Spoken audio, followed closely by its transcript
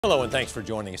Hello and thanks for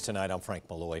joining us tonight. I'm Frank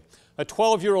Malloy. A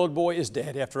 12-year-old boy is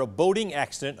dead after a boating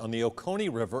accident on the Oconee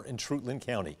River in Trutland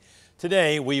County.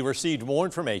 Today, we received more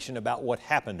information about what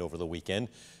happened over the weekend.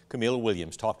 Camila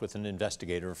Williams talked with an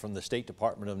investigator from the State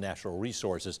Department of Natural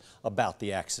Resources about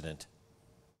the accident.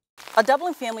 A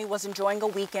Dublin family was enjoying a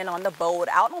weekend on the boat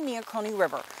out on the Oconee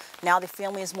River. Now the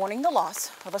family is mourning the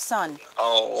loss of a son.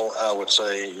 Oh, I would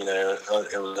say,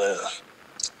 it was an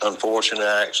unfortunate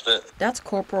accident. That's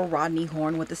Corporal Rodney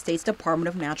Horne with the state's Department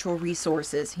of Natural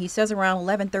Resources. He says around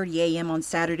 11:30 a.m. on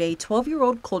Saturday,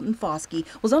 12-year-old Colten Foskey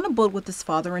was on a boat with his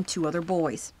father and two other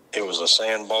boys. It was a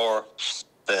sandbar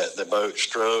that the boat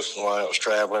struck while it was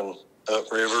traveling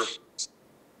upriver,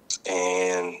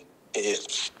 and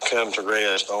it come to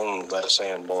rest on that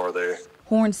sandbar there.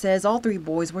 Horne says all three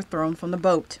boys were thrown from the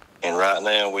boat. And right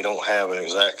now we don't have an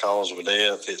exact cause of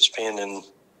death. It's pending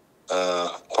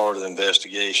part of the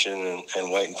investigation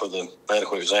and waiting for the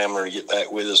medical examiner to get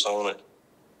back with us on it.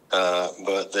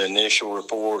 But the initial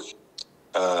report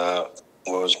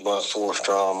was blunt force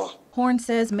trauma. Horne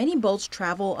says many boats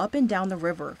travel up and down the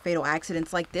river. Fatal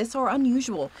accidents like this are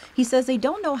unusual. He says they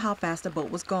don't know how fast the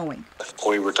boat was going.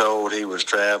 We were told he was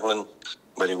traveling,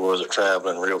 but he wasn't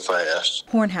traveling real fast.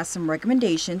 Horne has some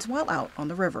recommendations while out on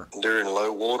the river. During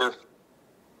low water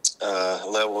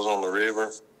levels on the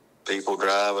river, people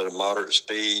drive at a moderate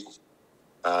speed.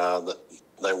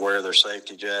 They wear their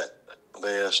safety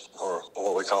vest, or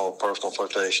what we call personal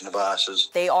flotation devices.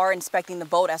 They are inspecting the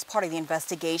boat as part of the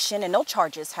investigation, and no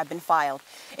charges have been filed.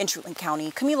 In Trutland County,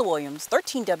 Camila Williams,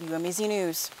 13 WMAZ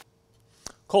News.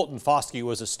 Colten Foskey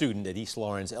was a student at East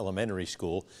Lawrence Elementary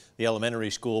School. The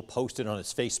elementary school posted on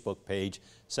its Facebook page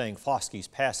saying Foskey's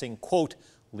passing, quote,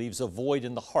 leaves a void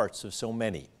in the hearts of so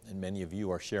many. And many of you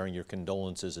are sharing your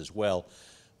condolences as well.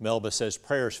 Melba says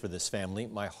prayers for this family.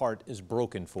 My heart is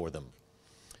broken for them.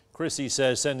 Chrissy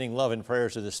says sending love and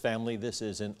prayers to this family. This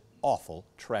is an awful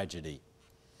tragedy.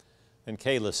 And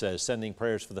Kayla says sending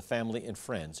prayers for the family and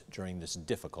friends during this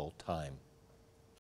difficult time.